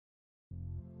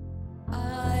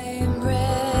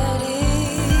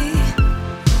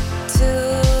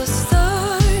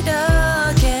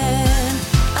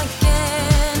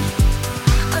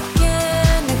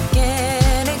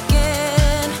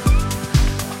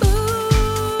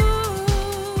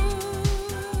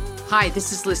Hi,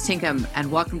 this is Liz Tinkham, and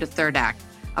welcome to Third Act,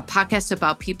 a podcast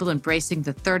about people embracing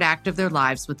the third act of their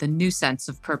lives with a new sense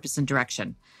of purpose and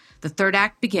direction. The third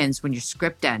act begins when your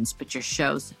script ends, but your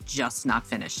show's just not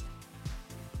finished.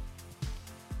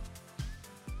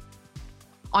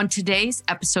 On today's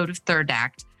episode of Third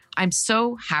Act, I'm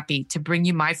so happy to bring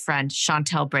you my friend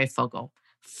Chantal Breyfogle,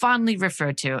 fondly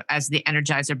referred to as the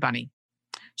Energizer Bunny.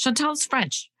 Chantal is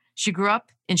French. She grew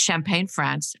up in Champagne,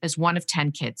 France, as one of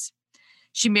 10 kids.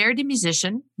 She married a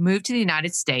musician, moved to the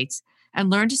United States, and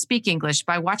learned to speak English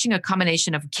by watching a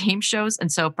combination of game shows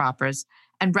and soap operas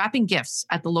and wrapping gifts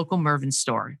at the local Mervyn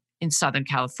store in Southern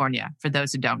California, for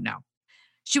those who don't know.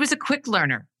 She was a quick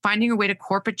learner, finding her way to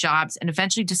corporate jobs and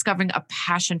eventually discovering a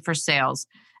passion for sales,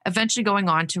 eventually going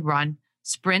on to run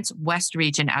Sprint's West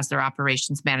region as their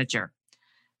operations manager.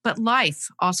 But life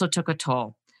also took a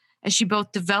toll, as she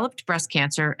both developed breast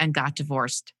cancer and got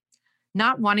divorced.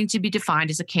 Not wanting to be defined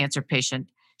as a cancer patient,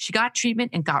 she got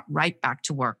treatment and got right back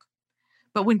to work.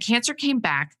 But when cancer came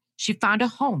back, she found a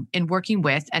home in working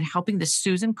with and helping the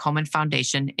Susan Komen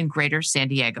Foundation in Greater San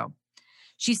Diego.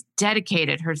 She's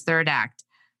dedicated her third act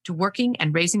to working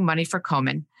and raising money for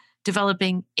Komen,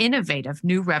 developing innovative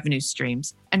new revenue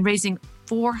streams, and raising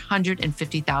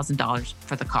 $450,000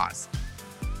 for the cause.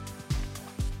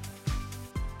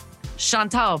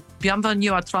 Chantal,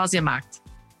 bienvenue à Troisième Acte.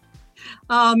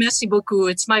 Oh, merci beaucoup.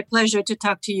 It's my pleasure to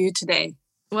talk to you today.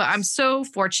 Well, I'm so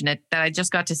fortunate that I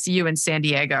just got to see you in San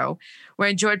Diego, where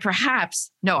I enjoyed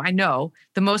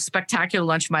the most spectacular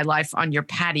lunch of my life on your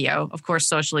patio, of course,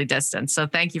 socially distanced. So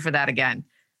thank you for that again.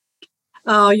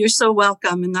 Oh, you're so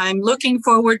welcome. And I'm looking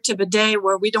forward to the day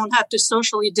where we don't have to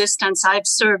socially distance. I've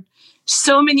served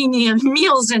so many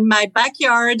meals in my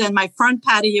backyard and my front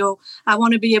patio. I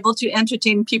want to be able to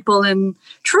entertain people in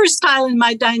true style in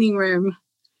my dining room.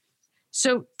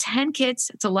 So 10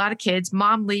 kids, it's a lot of kids.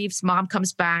 Mom leaves, mom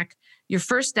comes back. Your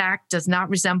first act does not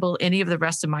resemble any of the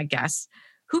rest of my guests.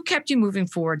 Who kept you moving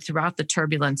forward throughout the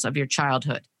turbulence of your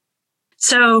childhood?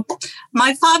 So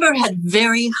my father had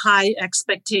very high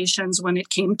expectations when it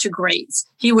came to grades.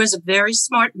 He was a very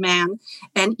smart man,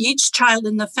 and each child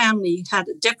in the family had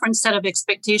a different set of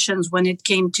expectations when it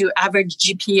came to average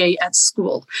GPA at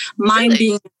school. Mine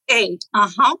being 8.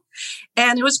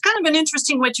 And it was kind of an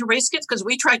interesting way to raise kids because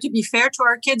we tried to be fair to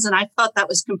our kids, and I thought that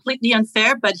was completely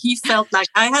unfair, but he felt like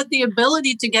I had the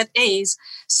ability to get A's,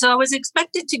 so I was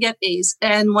expected to get A's.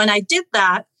 And when I did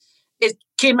that, it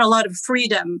came a lot of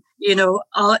freedom.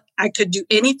 I could do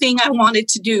anything I wanted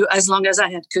to do as long as I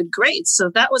had good grades.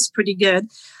 So that was pretty good.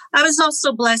 I was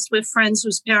also blessed with friends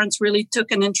whose parents really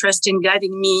took an interest in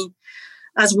guiding me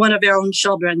as one of their own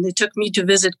children. They took me to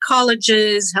visit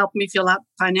colleges, helped me fill out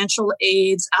financial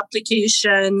aids,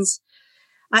 applications.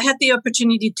 I had the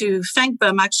opportunity to thank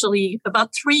them actually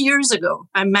about 3 years ago.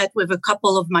 I met with a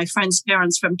couple of my friends'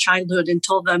 parents from childhood and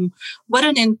told them what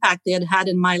an impact they had had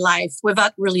in my life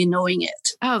without really knowing it.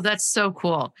 Oh, that's so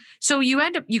cool. So you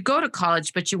go to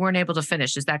college, but you weren't able to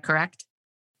finish. Is that correct?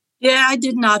 Yeah, I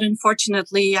did not.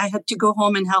 Unfortunately, I had to go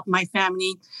home and help my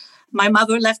family. My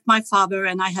mother left my father,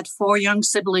 and I had 4 young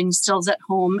siblings still at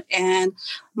home, and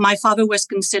my father was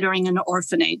considering an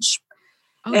orphanage.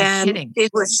 Oh, and you're kidding. It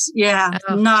was,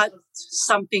 not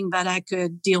something that I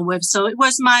could deal with. So it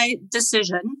was my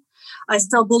decision. I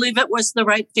still believe it was the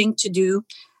right thing to do.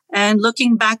 And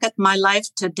looking back at my life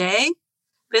today,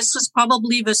 this was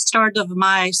probably the start of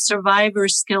my survivor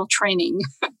skill training.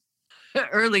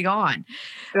 Early on.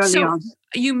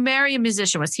 You marry a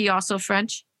musician. Was he also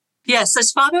French? Yes,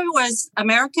 his father was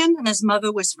American and his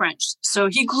mother was French. So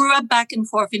he grew up back and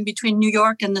forth in between New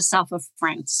York and the south of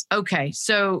France. Okay.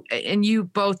 So, and you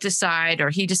both decide,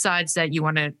 or he decides that you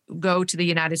want to go to the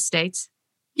United States?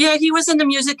 Yeah, he was in the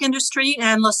music industry,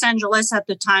 and Los Angeles at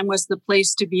the time was the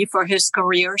place to be for his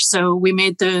career. So we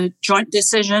made the joint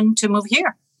decision to move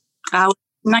here. I was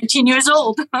 19 years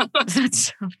old.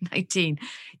 That's 19.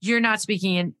 You're not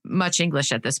speaking much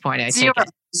English at this point, I take it.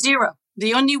 Zero.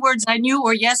 The only words I knew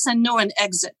were yes and no and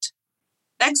exit.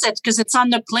 Exit, because it's on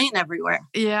the plane everywhere.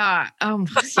 Yeah.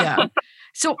 Yeah.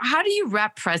 So how do you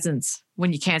wrap presents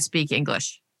when you can't speak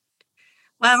English?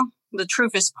 Well, the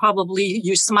truth is probably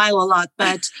you smile a lot,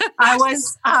 but I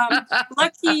was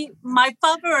lucky. My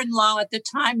father-in-law at the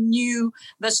time knew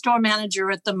the store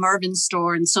manager at the Mervyn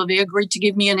store. And so they agreed to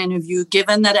give me an interview.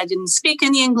 Given that I didn't speak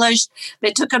any English,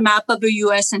 they took a map of the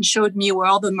U.S. and showed me where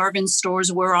all the Mervyn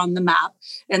stores were on the map.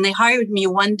 And they hired me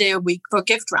 1 day a week for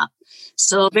gift wrap.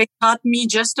 So they taught me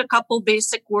just a couple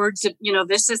basic words.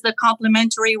 This is the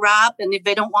complimentary wrap. And if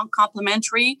they don't want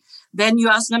complimentary, then you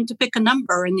ask them to pick a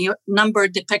number. And the number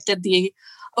depicted the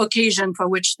occasion for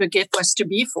which the gift was to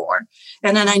be for.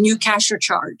 And then I knew cash or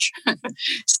charge.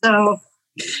 So,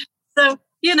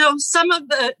 some of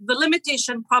the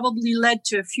limitation probably led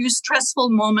to a few stressful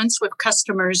moments with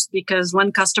customers because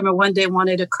one customer one day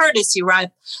wanted a courtesy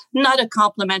wrap, not a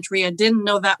complimentary. I didn't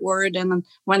know that word. And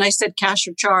when I said cash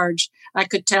or charge, I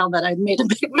could tell that I'd made a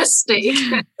big mistake.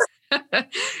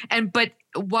 But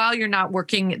while you're not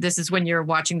working, this is when you're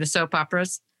watching the soap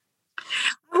operas?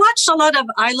 I watched a lot of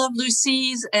I Love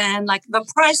Lucy's and like The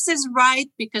Price is Right,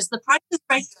 because The Price is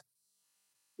Right.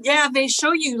 Yeah, they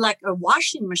show you like a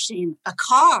washing machine, a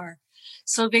car.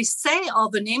 So they say all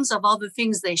the names of all the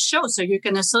things they show. So you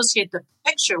can associate the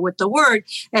picture with the word.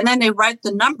 And then they write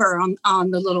the number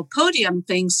on the little podium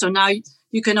thing. So now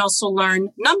you can also learn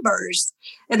numbers.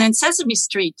 And then Sesame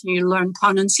Street, you learn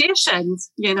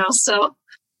pronunciations, so.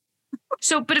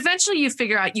 But eventually you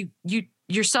figure out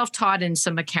you're self-taught in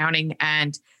some accounting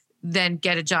and then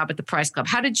get a job at the Price Club.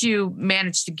 How did you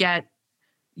manage to get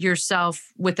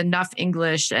yourself with enough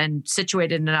English and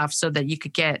situated enough so that you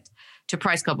could get to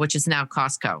Price Club, which is now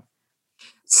Costco?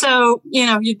 So,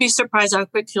 you'd be surprised how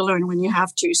quick you learn when you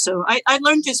have to. So I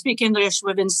learned to speak English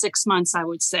within 6 months, I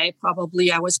would say.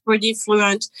 Probably I was pretty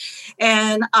fluent.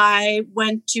 And I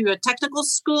went to a technical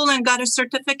school and got a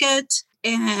certificate.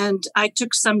 And I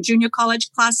took some junior college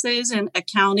classes in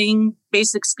accounting,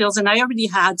 basic skills, and I already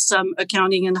had some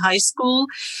accounting in high school.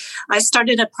 I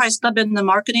started at Price Club in the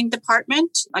marketing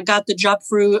department. I got the job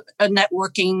through a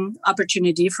networking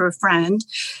opportunity for a friend.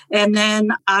 And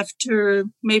then after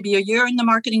maybe a year in the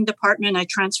marketing department, I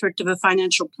transferred to the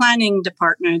financial planning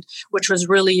department, which was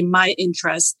really my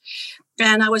interest.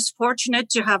 And I was fortunate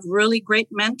to have really great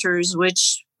mentors,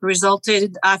 which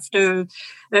resulted after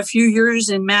a few years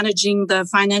in managing the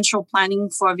financial planning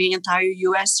for the entire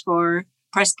U.S. for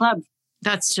Price Club.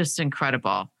 That's just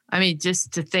incredible. I mean,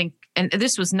 just to think, and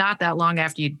this was not that long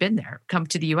after you'd been there, come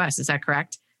to the U.S., is that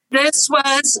correct? This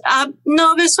was,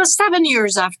 this was 7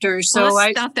 years after. So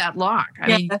it's not that long.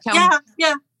 I mean,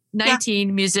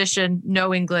 19, musician,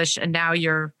 no English, and now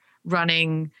you're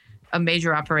running a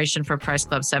major operation for Price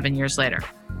Club 7 years later.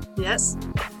 Yes.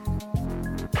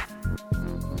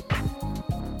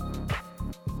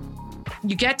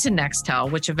 You get to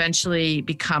Nextel, which eventually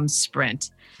becomes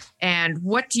Sprint. And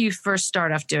what do you first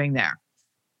start off doing there?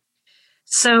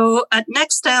 So at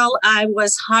Nextel, I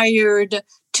was hired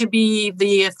to be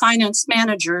the finance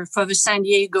manager for the San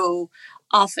Diego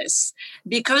office.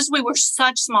 Because we were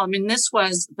such small, this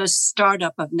was the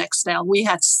startup of Nextel. We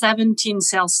had 17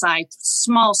 sales sites,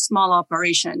 small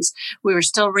operations. We were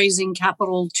still raising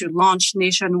capital to launch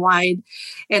nationwide.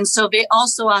 And so they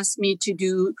also asked me to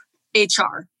do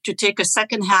HR, to take a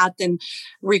second hat and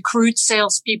recruit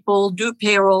salespeople, do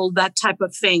payroll, that type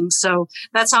of thing. So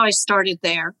that's how I started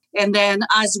there. And then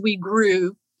as we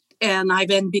grew and I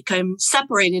then became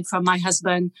separated from my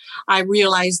husband, I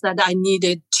realized that I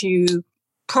needed to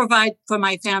provide for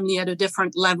my family at a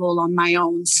different level on my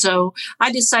own. So I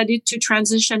decided to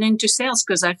transition into sales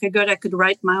because I figured I could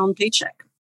write my own paycheck.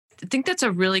 I think that's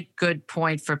a really good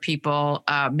point for people,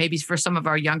 maybe for some of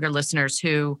our younger listeners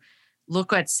who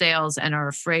look at sales and are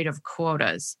afraid of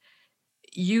quotas.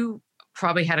 You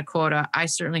probably had a quota. I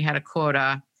certainly had a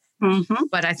quota. Mm-hmm.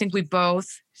 But I think we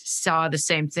both saw the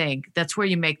same thing. That's where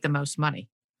you make the most money.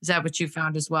 Is that what you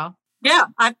found as well? Yeah.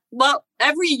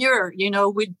 Every year,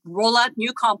 we'd roll out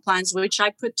new comp plans, which I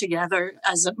put together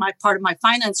as my part of my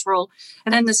finance role.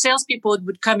 And then the salespeople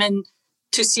would come in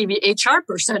to see the HR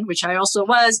person, which I also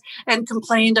was, and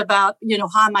complained about,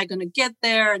 how am I going to get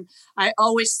there? And I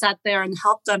always sat there and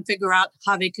helped them figure out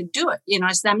how they could do it.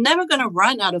 I said, I'm never going to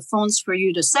run out of phones for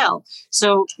you to sell.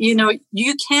 So,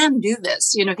 you can do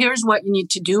this. Here's what you need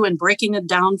to do, and breaking it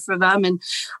down for them. And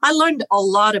I learned a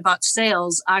lot about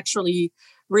sales, actually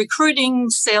recruiting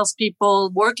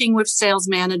salespeople, working with sales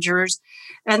managers.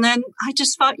 And then I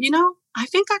just thought, I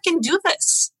think I can do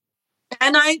this.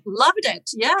 And I loved it.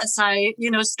 Yes, I,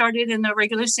 started in the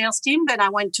regular sales team. Then I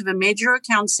went to the major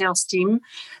account sales team.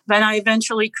 Then I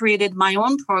eventually created my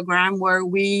own program where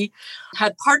we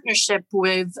had partnership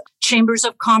with chambers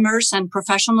of commerce and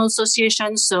professional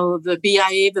associations. So the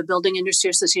BIA, the Building Industry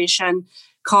Association,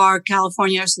 CAR,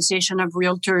 California Association of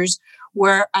Realtors,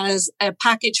 where as a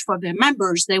package for their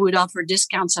members, they would offer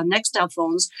discounts on Nextel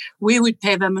phones. We would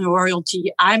pay them a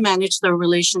royalty. I managed the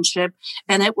relationship,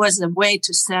 and it was a way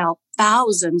to sell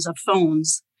thousands of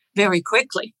phones very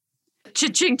quickly.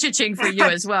 Cha-ching, cha-ching for you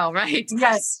as well, right?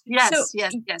 Yes. So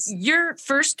your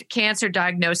first cancer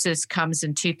diagnosis comes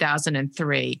in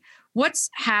 2003. What's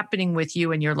happening with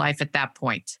you in your life at that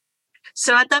point?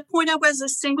 So at that point, I was a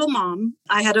single mom.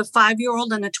 I had a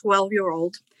 5-year-old and a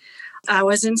 12-year-old. I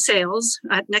was in sales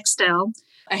at Nextel.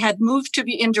 I had moved to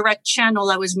the indirect channel.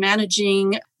 I was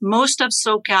managing most of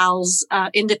SoCal's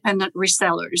independent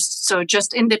resellers, so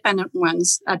just independent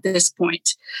ones at this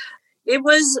point. It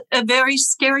was a very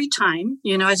scary time.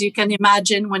 As you can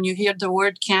imagine, when you hear the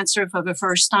word cancer for the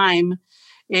first time,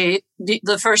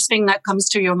 the first thing that comes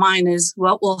to your mind is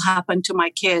what will happen to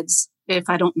my kids if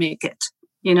I don't make it.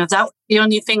 That was the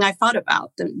only thing I thought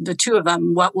about, the two of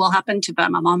them, what will happen to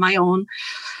them? I'm on my own.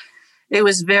 It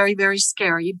was very, very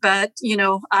scary. But,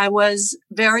 I was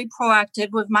very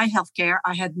proactive with my healthcare.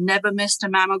 I had never missed a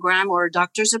mammogram or a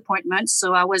doctor's appointment.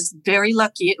 So I was very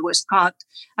lucky it was caught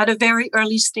at a very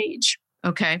early stage.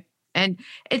 Okay. And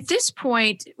at this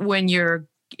point, when you're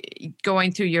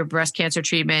going through your breast cancer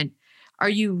treatment, are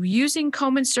you using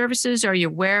Komen services? Are you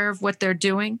aware of what they're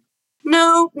doing?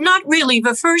 No, not really.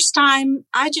 The first time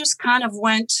I just kind of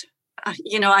went,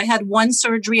 I had one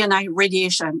surgery and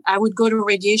radiation. I would go to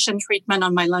radiation treatment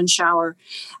on my lunch hour.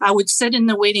 I would sit in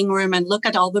the waiting room and look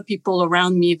at all the people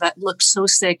around me that looked so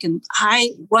sick. And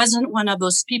I wasn't one of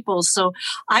those people. So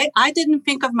I didn't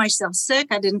think of myself sick.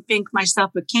 I didn't think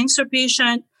myself a cancer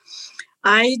patient.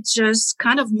 I just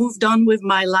kind of moved on with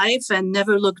my life and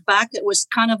never looked back. It was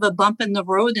kind of a bump in the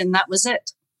road, and that was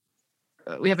it.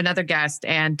 We have another guest,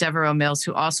 Ann Devereaux Mills,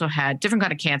 who also had different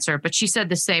kind of cancer, but she said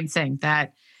the same thing,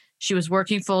 that she was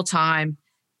working full time.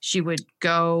 She would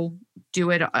go do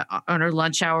it on her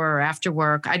lunch hour or after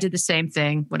work. I did the same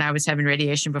thing when I was having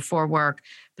radiation before work,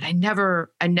 but I never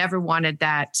wanted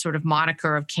that sort of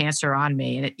moniker of cancer on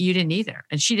me. And you didn't either.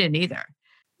 And she didn't either.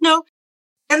 No.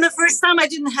 And the first time I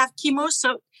didn't have chemo.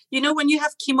 So, when you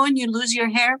have chemo and you lose your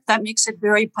hair, that makes it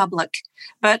very public.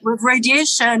 But with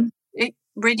radiation,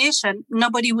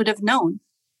 nobody would have known.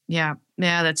 Yeah,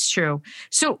 that's true.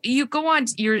 So you go on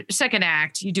your second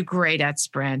act, you do great at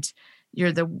Sprint.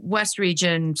 You're the West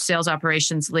Region sales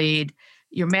operations lead.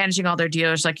 You're managing all their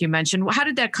dealers, like you mentioned. How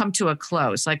did that come to a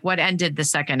close? Like, what ended the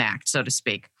second act, so to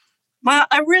speak? Well,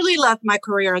 I really loved my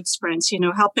career at Sprint,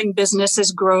 helping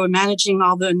businesses grow and managing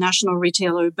all the national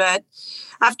retailer. But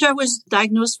after I was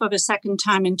diagnosed for the second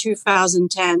time in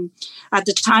 2010, at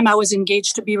the time I was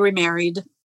engaged to be remarried.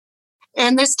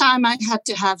 And this time I had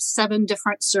to have 7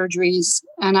 different surgeries,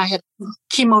 and I had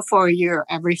chemo for a year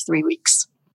every 3 weeks.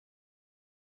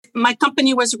 My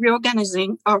company was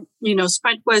reorganizing,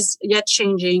 Sprint was yet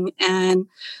changing, and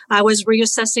I was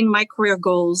reassessing my career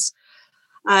goals.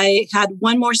 I had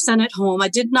one more son at home. I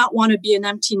did not want to be an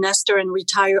empty nester and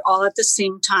retire all at the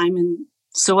same time. And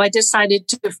so I decided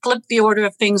to flip the order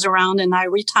of things around, and I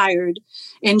retired,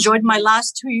 enjoyed my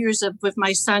last 2 years with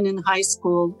my son in high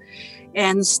school,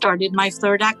 and started my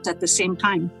third act at the same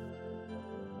time.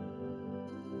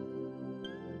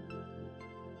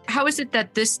 How is it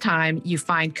that this time you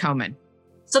find Komen?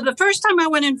 So the first time I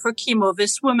went in for chemo,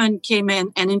 this woman came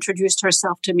in and introduced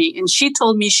herself to me, and she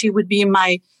told me she would be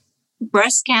my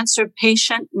breast cancer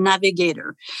patient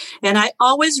navigator. And I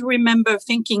always remember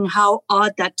thinking how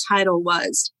odd that title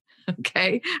was.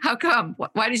 Okay. How come?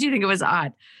 Why did you think it was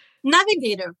odd?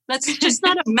 Navigator. That's just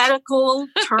not a medical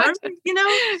term,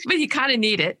 But you kind of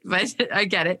need it, but I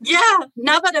get it. Yeah.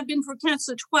 Now that I've been for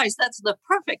cancer twice, that's the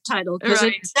perfect title, because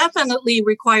Right. It definitely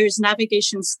requires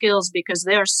navigation skills, because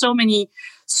there are so many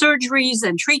surgeries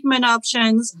and treatment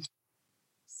options.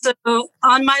 So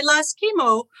on my last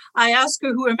chemo, I asked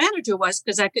her who her manager was,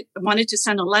 because I wanted to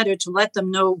send a letter to let them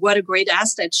know what a great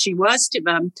asset she was to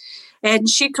them. And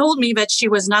she told me that she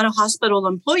was not a hospital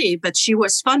employee, but she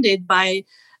was funded by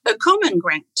a Komen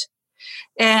grant.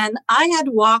 And I had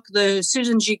walked the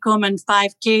Susan G. Komen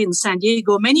 5K in San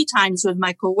Diego many times with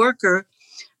my coworker.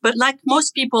 But like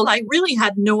most people, I really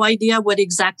had no idea what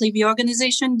exactly the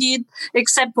organization did,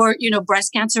 except for,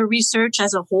 breast cancer research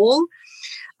as a whole.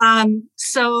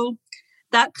 So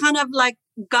that kind of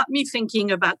got me thinking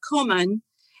about Komen.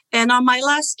 And on my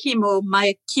last chemo,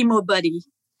 my chemo buddy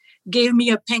gave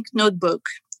me a pink notebook,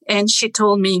 and she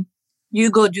told me, "You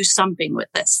go do something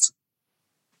with this."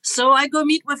 So I go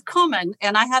meet with Komen,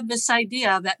 and I have this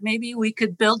idea that maybe we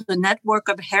could build a network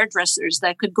of hairdressers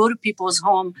that could go to people's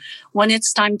home when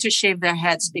it's time to shave their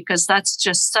heads, because that's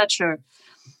just such a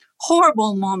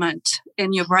horrible moment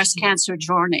in your breast cancer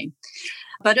journey.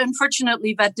 But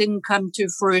unfortunately, that didn't come to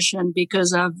fruition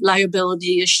because of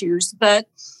liability issues. But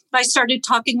I started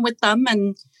talking with them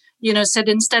and, said,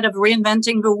 instead of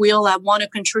reinventing the wheel, I want to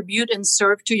contribute and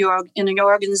serve in your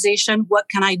organization. What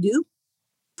can I do?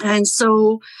 And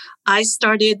so I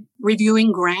started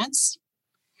reviewing grants,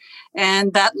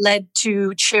 and that led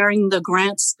to chairing the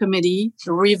grants committee,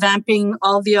 revamping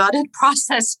all the audit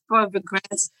process for the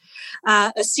grants,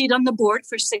 a seat on the board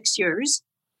for 6 years,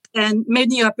 and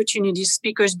many opportunities,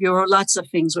 Speakers Bureau, lots of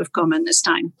things with Komen this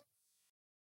time.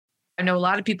 I know a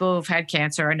lot of people who've had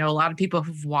cancer. I know a lot of people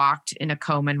who've walked in a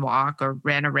Komen walk or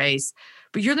ran a race,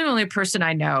 but you're the only person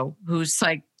I know who's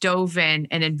like dove in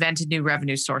and invented new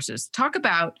revenue sources. Talk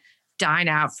about Dine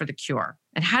Out for the Cure.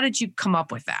 And how did you come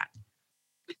up with that?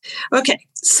 Okay,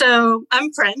 so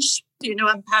I'm French.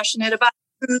 I'm passionate about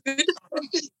food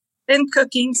and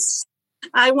cooking.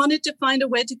 I wanted to find a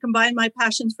way to combine my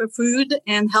passions for food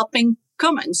and helping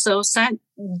Komen. So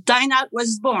Dine Out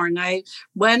was born. I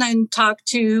went and talked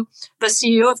to the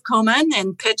CEO of Komen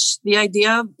and pitched the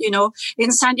idea of,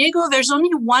 in San Diego, there's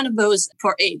only one of those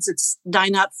for AIDS. It's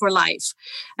Dine Out for Life.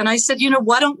 And I said,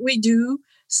 why don't we do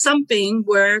something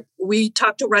where we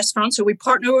talk to restaurants, or we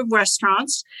partner with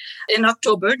restaurants in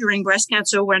October during Breast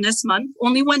Cancer Awareness Month,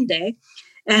 only one day.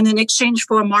 And in exchange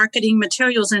for marketing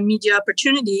materials and media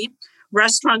opportunity,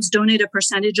 restaurants donate a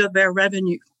percentage of their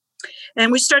revenue.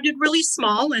 And we started really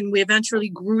small, and we eventually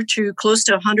grew to close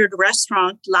to 100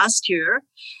 restaurants last year.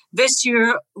 This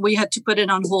year, we had to put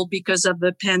it on hold because of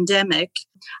the pandemic.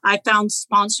 I found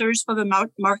sponsors for the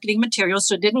marketing materials,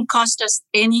 so it didn't cost us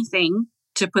anything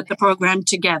to put the program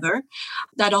together.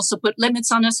 That also put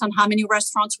limits on us on how many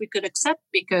restaurants we could accept,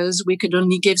 because we could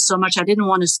only give so much. I didn't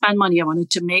want to spend money. I wanted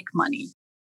to make money.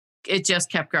 It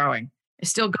just kept growing. It's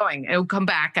still going. It will come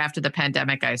back after the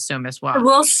pandemic, I assume, as well.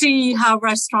 We'll see how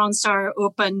restaurants are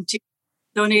open to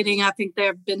donating. I think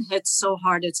they've been hit so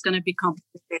hard, it's going to be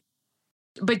complicated.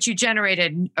 But you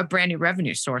generated a brand new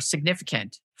revenue source,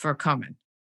 significant for Komen.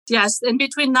 Yes. And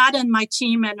between that and my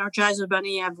team, Energizer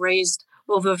Bunny, I've raised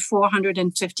over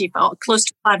 $450,000, close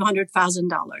to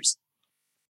 $500,000.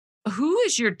 Who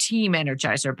is your team,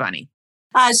 Energizer Bunny?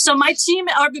 So my team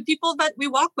are the people that we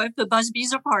walk with. The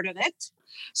Busbys are part of it.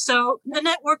 So the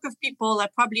network of people, I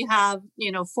probably have,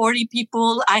 40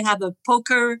 people. I have a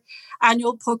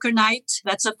annual poker night.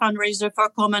 That's a fundraiser for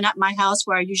Komen at my house,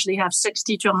 where I usually have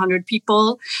 60 to 100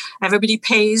 people. Everybody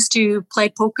pays to play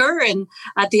poker. And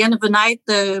at the end of the night,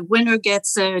 the winner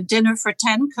gets a dinner for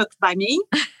 10 cooked by me.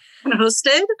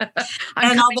 Hosted.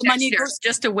 And all the money goes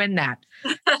just to win that.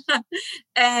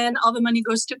 And all the money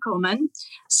goes to Komen.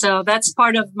 So that's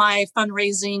part of my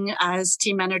fundraising as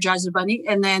Team Energizer Bunny.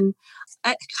 And then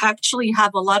I actually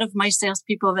have a lot of my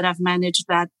salespeople that I've managed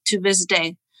that to this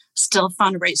day still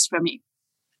fundraise for me.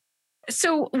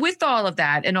 So with all of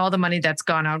that and all the money that's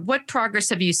gone on, what progress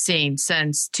have you seen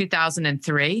since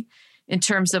 2003 in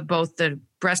terms of both the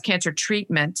breast cancer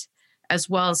treatment as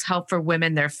well as help for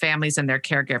women, their families, and their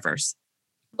caregivers?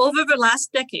 Over the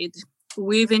last decade,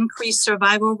 we've increased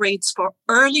survival rates for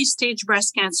early stage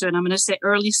breast cancer, and I'm going to say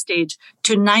early stage,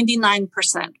 to 99%.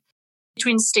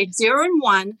 Between stage 0 and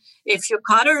 1, if you're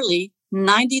caught early,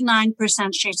 99%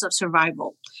 chance of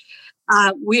survival.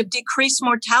 We have decreased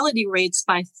mortality rates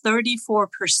by 34%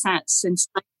 since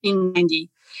 1990.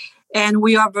 And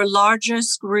we are the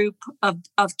largest group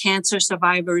of cancer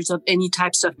survivors of any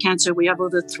types of cancer. We have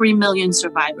over 3 million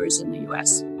survivors in the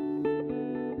U.S.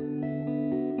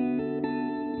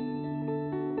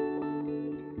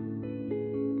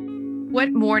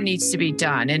 What more needs to be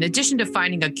done? In addition to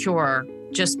finding a cure,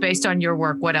 just based on your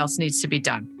work, what else needs to be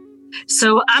done?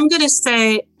 So I'm going to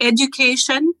say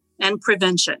education and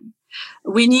prevention.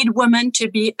 We need women to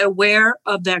be aware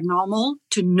of their normal,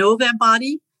 to know their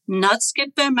body, not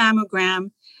skip their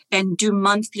mammogram, and do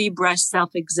monthly breast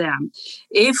self-exam.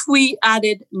 If we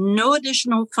added no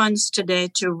additional funds today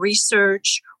to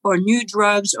research or new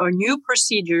drugs or new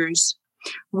procedures,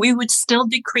 we would still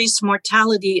decrease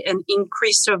mortality and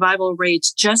increase survival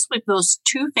rates just with those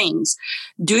two things.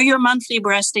 Do your monthly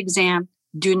breast exam.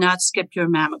 Do not skip your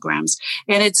mammograms.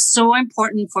 And it's so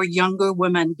important for younger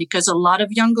women, because a lot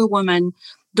of younger women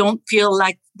don't feel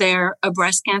like they're a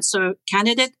breast cancer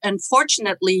candidate.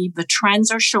 Unfortunately, the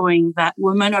trends are showing that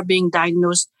women are being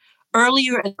diagnosed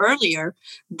earlier and earlier.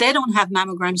 They don't have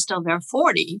mammograms till they're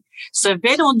 40. So if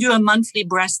they don't do a monthly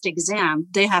breast exam,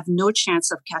 they have no chance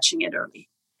of catching it early.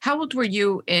 How old were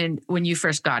you when you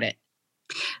first got it?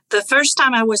 The first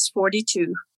time I was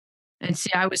 42. And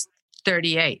see, I was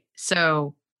 38.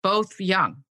 So both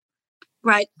young.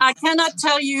 Right. I cannot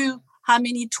tell you how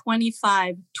many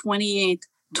 25, 28,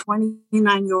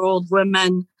 29-year-old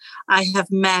women I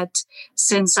have met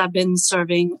since I've been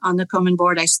serving on the Komen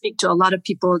board. I speak to a lot of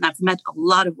people, and I've met a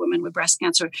lot of women with breast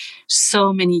cancer,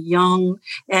 so many young,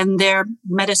 and they're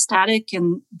metastatic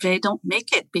and they don't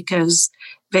make it because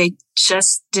they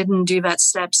just didn't do that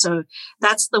step. So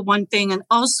that's the one thing. And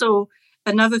also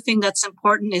another thing that's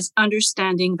important is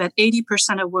understanding that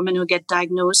 80% of women who get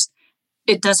diagnosed,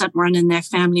 it doesn't run in their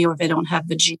family or they don't have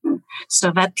the gene.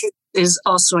 So that is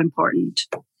also important.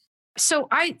 So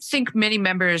I think many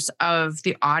members of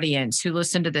the audience who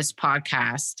listen to this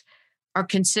podcast are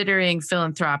considering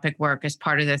philanthropic work as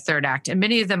part of their third act, and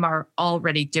many of them are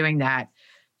already doing that.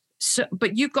 So,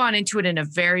 but you've gone into it in a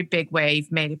very big way.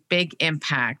 You've made a big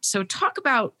impact. So talk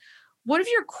about what of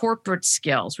your corporate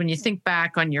skills, when you think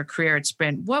back on your career at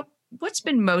Sprint, what's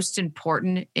been most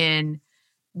important in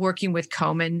working with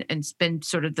Komen and it's been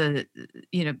sort of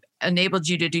enabled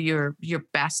you to do your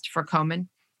best for Komen?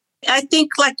 I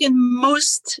think like in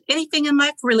anything in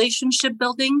life, relationship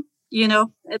building,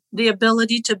 the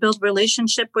ability to build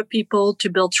relationship with people,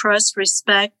 to build trust,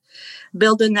 respect,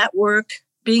 build a network,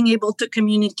 being able to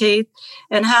communicate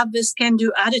and have this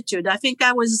can-do attitude. I think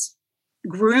I was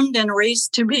groomed and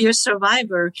raised to be a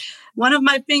survivor. One of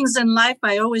my things in life,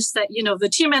 I always said, the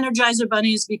Team Energizer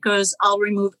Bunny is because I'll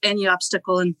remove any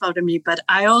obstacle in front of me. But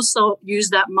I also use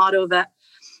that motto that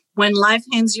when life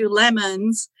hands you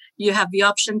lemons, you have the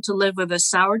option to live with a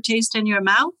sour taste in your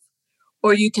mouth,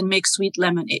 or you can make sweet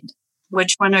lemonade.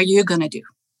 Which one are you going to do?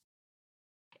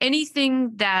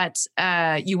 Anything that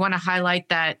you want to highlight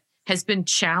that has been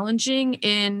challenging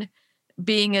in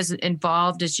being as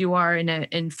involved as you are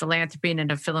in philanthropy and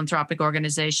in a philanthropic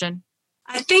organization?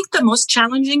 I think the most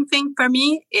challenging thing for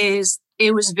me is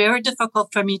it was very difficult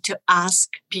for me to ask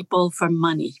people for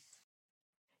money.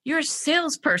 You're a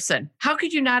salesperson. How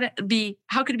could it be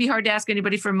hard to ask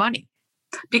anybody for money?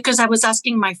 Because I was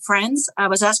asking my friends, I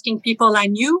was asking people I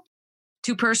knew.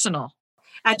 Too personal.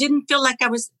 I didn't feel like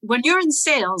when you're in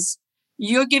sales,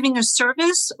 you're giving a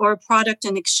service or a product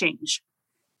in exchange.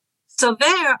 So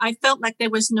there, I felt like there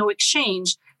was no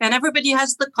exchange and everybody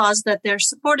has the cause that they're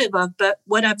supportive of. But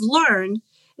what I've learned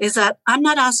is that I'm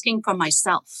not asking for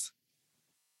myself.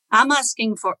 I'm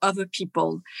asking for other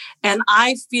people. And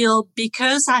I feel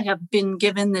because I have been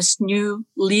given this new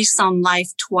lease on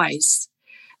life twice,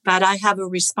 that I have a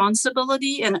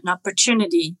responsibility and an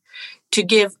opportunity to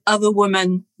give other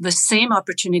women the same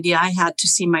opportunity I had to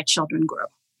see my children grow.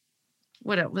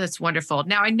 That's wonderful.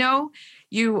 Now, I know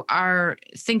you are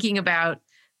thinking about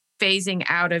phasing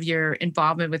out of your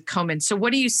involvement with Komen. So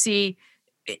what do you see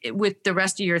with the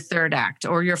rest of your third act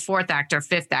or your fourth act or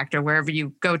fifth act or wherever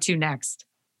you go to next?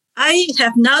 I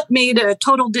have not made a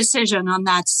total decision on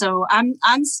that. So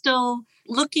I'm still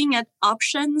looking at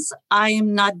options. I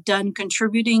am not done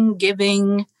contributing,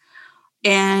 giving,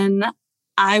 and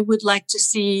I would like to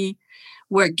see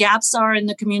where gaps are in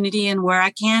the community and where I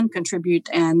can contribute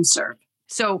and serve.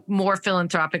 So more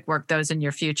philanthropic work, those in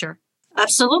your future?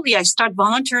 Absolutely. I start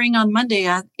volunteering on Monday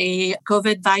at a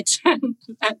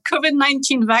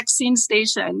COVID-19 vaccine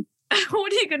station.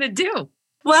 What are you going to do?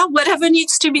 Well, whatever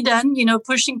needs to be done,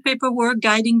 pushing paperwork,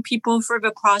 guiding people through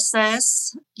the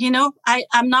process.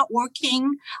 I'm not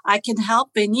working. I can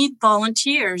help. They need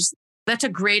volunteers. That's a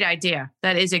great idea.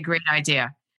 That is a great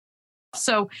idea.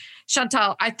 So,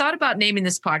 Chantal, I thought about naming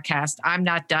this podcast, I'm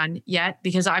Not Done Yet,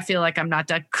 because I feel like I'm not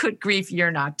done. Good grief,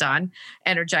 you're not done.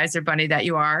 Energizer Bunny that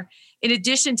you are. In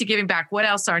addition to giving back, what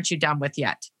else aren't you done with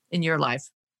yet in your life?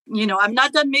 I'm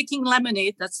not done making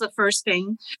lemonade. That's the first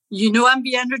thing. I'm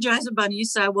the Energizer Bunny,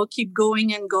 so I will keep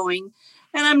going and going.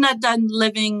 And I'm not done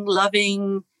living,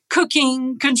 loving,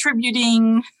 cooking,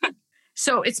 contributing.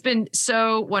 So it's been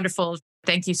so wonderful.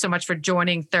 Thank you so much for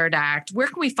joining Third Act. Where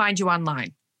can we find you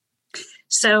online?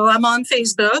 So I'm on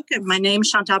Facebook. My name's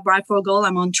Chantal Breyfogle.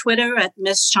 I'm on Twitter at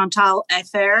Miss Chantal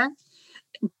FR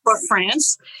for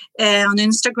France. And on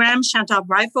Instagram, Chantal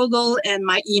Breyfogle. And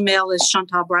my email is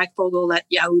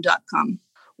chantalbreyfogle@yahoo.com.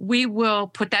 We will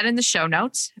put that in the show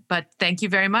notes. But thank you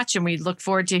very much. And we look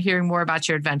forward to hearing more about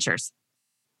your adventures.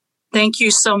 Thank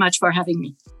you so much for having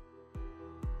me.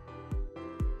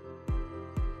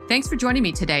 Thanks for joining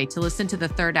me today to listen to the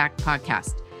Third Act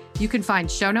podcast. You can find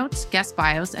show notes, guest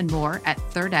bios, and more at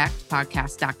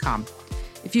thirdactpodcast.com.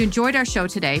 If you enjoyed our show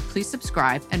today, please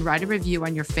subscribe and write a review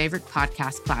on your favorite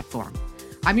podcast platform.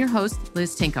 I'm your host,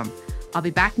 Liz Tinkham. I'll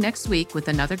be back next week with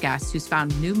another guest who's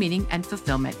found new meaning and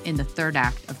fulfillment in the third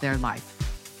act of their life.